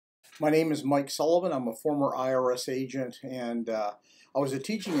My name is Mike Sullivan. I'm a former IRS agent, and I was a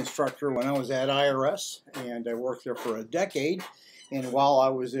teaching instructor when I was at IRS, and I worked there for a decade. And while I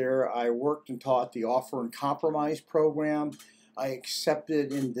was there, I worked and taught the offer and compromise program. I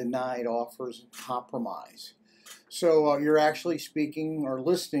accepted and denied offers and compromise. So you're actually speaking or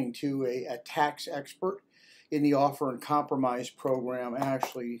listening to a tax expert in the offer and compromise program,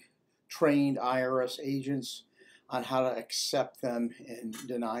 actually trained IRS agents on how to accept them and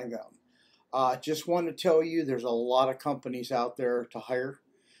deny them. Just want to tell you there's a lot of companies out there to hire.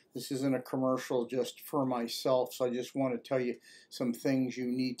 This isn't a commercial just for myself, so I just want to tell you some things you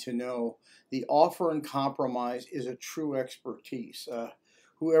need to know. The offer and compromise is a true expertise.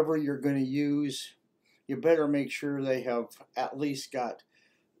 Whoever you're going to use, you better make sure they have at least got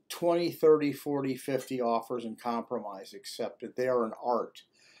 20, 30, 40, 50 offers and compromise accepted. They are an art.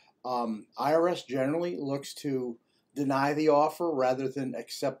 IRS generally looks to deny the offer rather than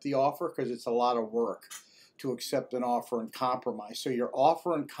accept the offer because it's a lot of work to accept an offer and compromise. So your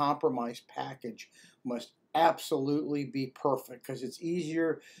offer and compromise package must absolutely be perfect because it's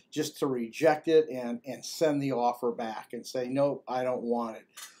easier just to reject it and send the offer back and say, nope, I don't want it.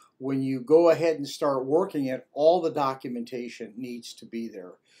 When you go ahead and start working it, all the documentation needs to be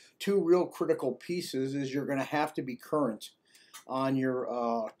there. Two real critical pieces is you're going to have to be current on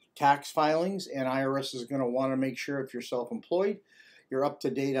your tax filings, and IRS is going to want to make sure if you're self-employed, you're up to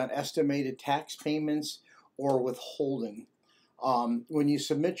date on estimated tax payments or withholding. When you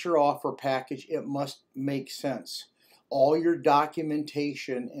submit your offer package, it must make sense. All your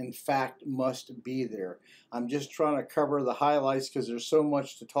documentation, in fact, must be there. I'm just trying to cover the highlights because there's so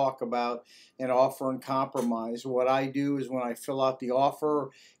much to talk about in offer and compromise. What I do is when I fill out the offer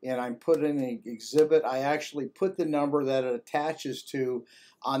and I'm put in an exhibit, I actually put the number that it attaches to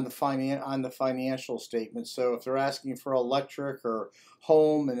on the financial statement. So if they're asking for electric or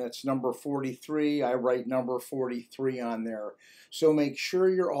home and it's number 43, I write number 43 on there. So make sure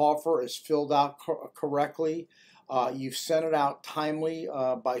your offer is filled out correctly. You've sent it out timely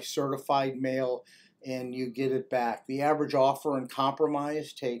by certified mail, and you get it back. The average offer and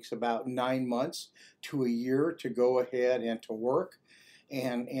compromise takes about 9 months to a year to go ahead and to work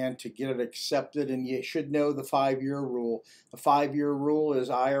and to get it accepted. And you should know the 5-year rule. The 5-year rule is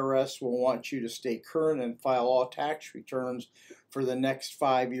IRS will want you to stay current and file all tax returns for the next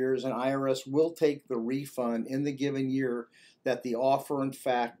 5 years, and IRS will take the refund in the given year that the offer in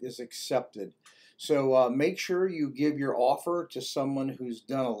fact is accepted. So make sure you give your offer to someone who's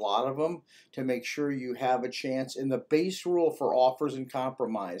done a lot of them to make sure you have a chance. And the base rule for offers and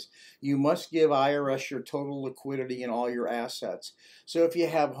compromise, you must give IRS your total liquidity and all your assets. So if you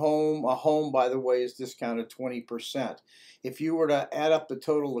have a home, by the way, is discounted 20%. If you were to add up the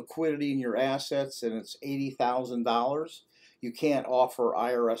total liquidity and your assets and it's $80,000, you can't offer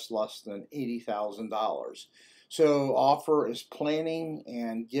IRS less than $80,000. So offer is planning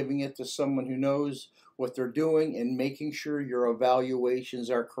and giving it to someone who knows what they're doing and making sure your evaluations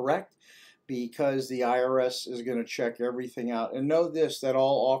are correct, because the IRS is going to check everything out. And know this, that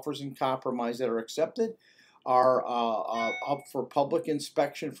all offers and compromise that are accepted are up for public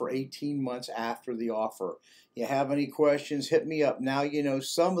inspection for 18 months after the offer. You have any questions, hit me up. Now you know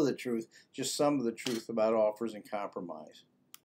some of the truth, just some of the truth about offers and compromise.